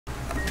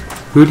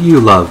Who do you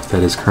love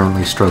that is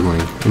currently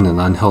struggling in an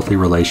unhealthy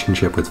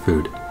relationship with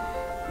food?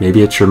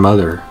 Maybe it's your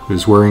mother,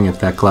 who's worrying if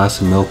that glass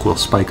of milk will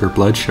spike her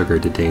blood sugar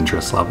to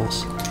dangerous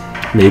levels.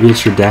 Maybe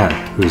it's your dad,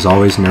 who is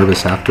always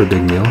nervous after a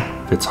big meal,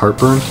 if it's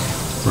heartburn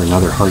or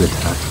another heart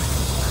attack.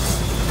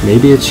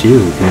 Maybe it's you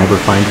who can never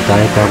find a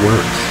diet that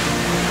works.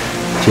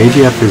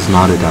 JGF is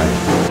not a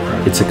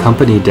diet. It's a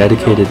company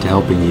dedicated to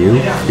helping you,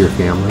 your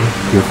family,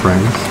 your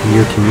friends, and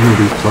your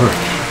community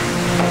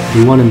flourish.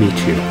 We want to meet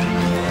you,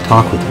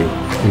 talk with you,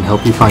 and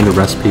help you find a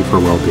recipe for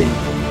well-being.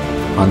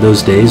 On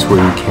those days where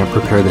you can't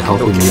prepare the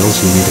healthy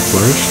meals you need to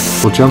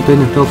flourish, we'll jump in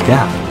and fill the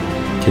gap,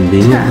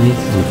 conveniently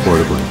and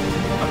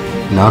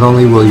affordably. Not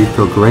only will you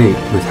feel great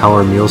with how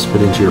our meals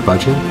fit into your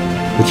budget,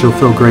 but you'll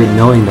feel great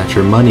knowing that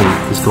your money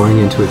is going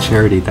into a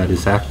charity that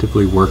is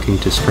actively working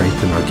to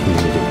strengthen our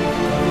community.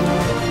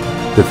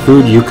 The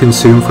food you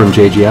consume from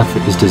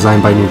JGF is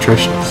designed by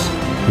nutritionists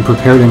and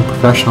prepared in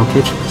professional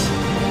kitchens.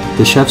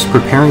 The chefs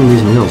preparing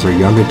these meals are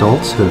young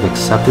adults who have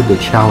accepted the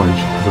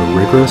challenge of a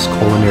rigorous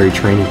culinary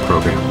training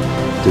program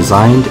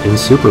designed and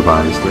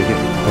supervised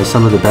by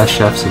some of the best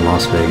chefs in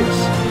Las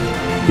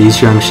Vegas.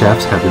 These young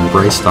chefs have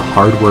embraced the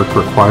hard work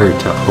required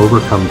to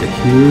overcome the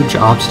huge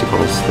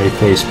obstacles they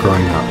faced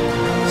growing up,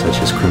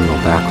 such as criminal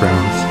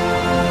backgrounds,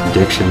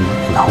 addiction,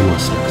 and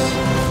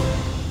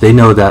homelessness. They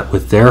know that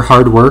with their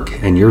hard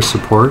work and your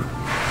support,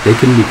 they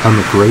can become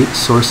a great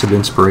source of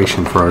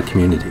inspiration for our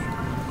community.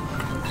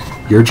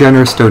 Your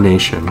generous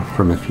donation,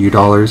 from a few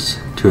dollars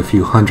to a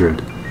few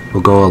hundred,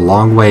 will go a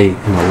long way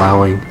in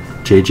allowing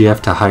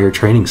JGF to hire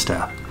training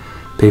staff,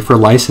 pay for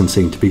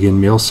licensing to begin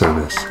meal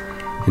service,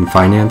 and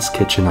finance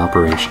kitchen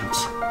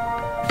operations.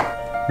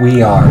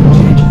 We are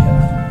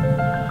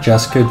JGF.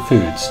 Just good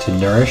foods to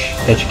nourish,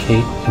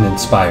 educate, and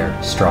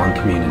inspire strong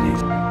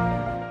communities.